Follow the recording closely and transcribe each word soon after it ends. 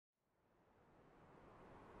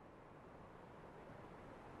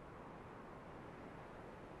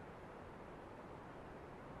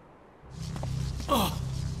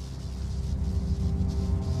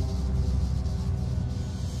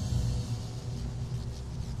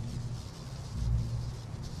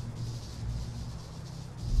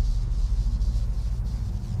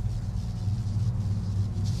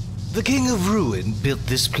The King of Ruin built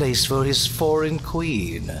this place for his foreign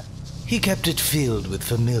queen. He kept it filled with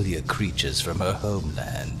familiar creatures from her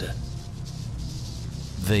homeland.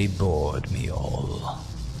 They bored me all.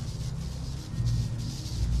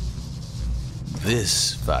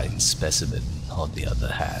 This fine specimen, on the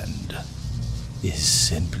other hand, is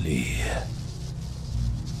simply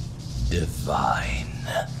divine.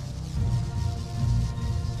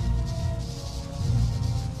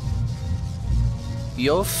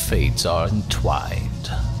 Your fates are entwined,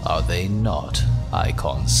 are they not,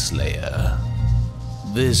 Icon Slayer?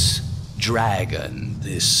 This dragon,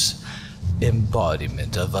 this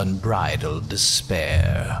embodiment of unbridled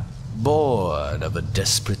despair, born of a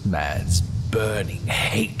desperate man's burning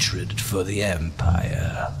hatred for the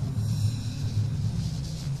Empire.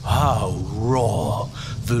 How raw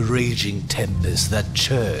the raging tempest that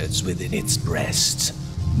churns within its breast.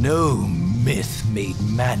 No myth made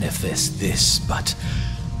manifest this, but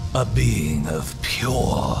a being of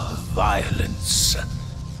pure violence.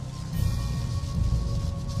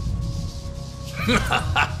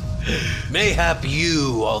 Mayhap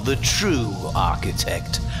you are the true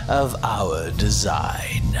architect of our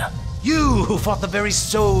design. You who fought the very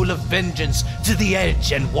soul of vengeance to the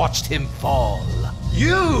edge and watched him fall.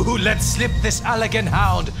 You who let slip this elegant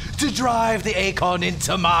hound to drive the Akon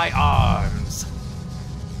into my arms.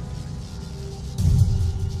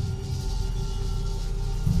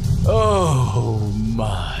 Oh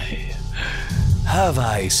my, have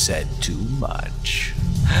I said too much?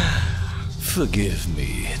 Forgive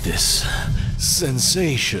me, this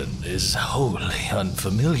sensation is wholly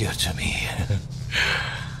unfamiliar to me.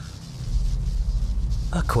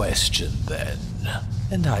 A question then,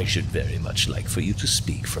 and I should very much like for you to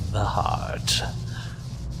speak from the heart.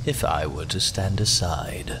 If I were to stand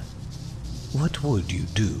aside, what would you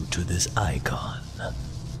do to this icon?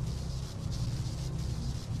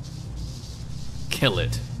 Kill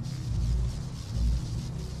it.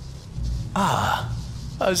 Ah,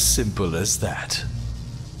 as simple as that.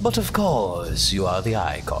 But of course, you are the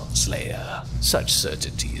Icon Slayer. Such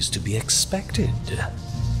certainty is to be expected.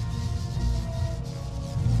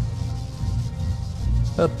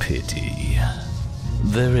 A pity.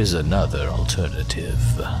 There is another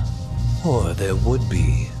alternative. Or there would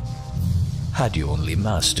be, had you only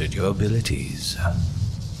mastered your abilities.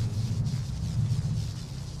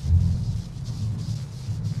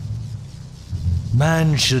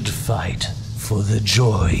 Man should fight for the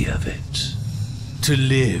joy of it. To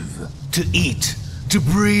live, to eat, to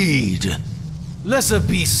breed. Lesser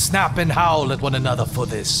beasts snap and howl at one another for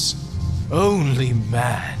this. Only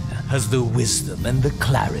man has the wisdom and the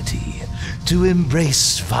clarity to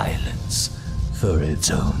embrace violence for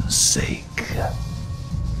its own sake.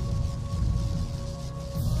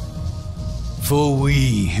 For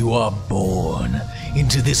we who are born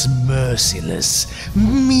into this merciless,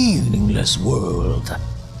 meaningless world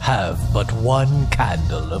have but one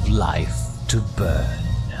candle of life to burn.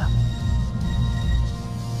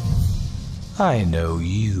 I know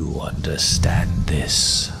you understand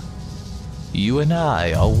this. You and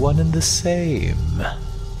I are one and the same.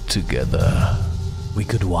 Together, we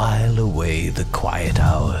could while away the quiet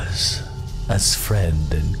hours as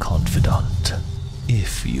friend and confidant,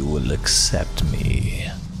 if you will accept me.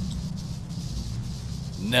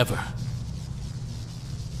 Never.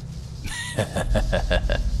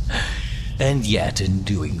 And yet in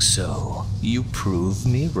doing so, you prove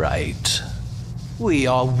me right. We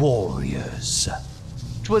are warriors.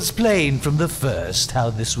 'Twas plain from the first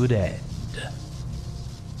how this would end.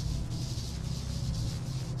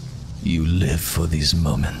 You live for these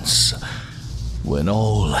moments, when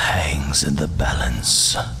all hangs in the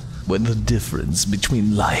balance, when the difference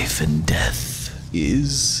between life and death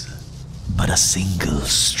is but a single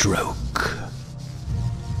stroke.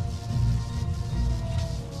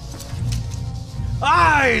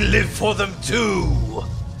 I live for them too!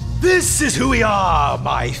 This is who we are,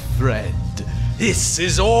 my friend. This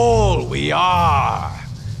is all we are.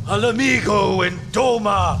 Alamigo and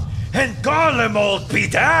Doma and Garlemald be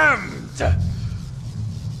damned!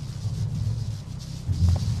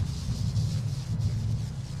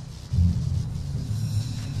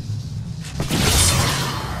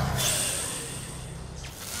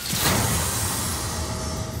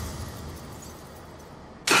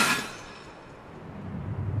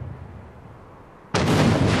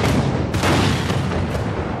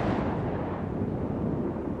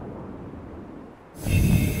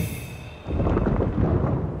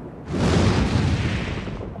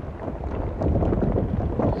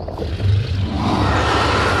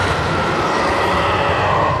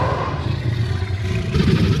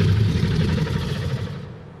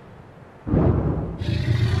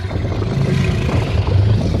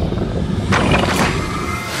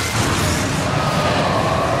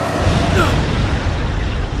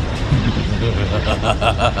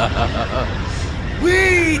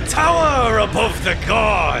 We tower above the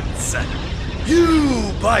gods.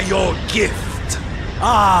 You by your gift,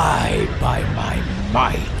 I by my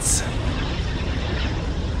might.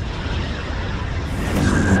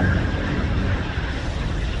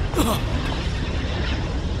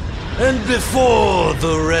 And before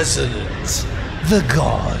the resonance, the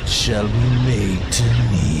god shall be made to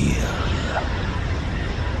me.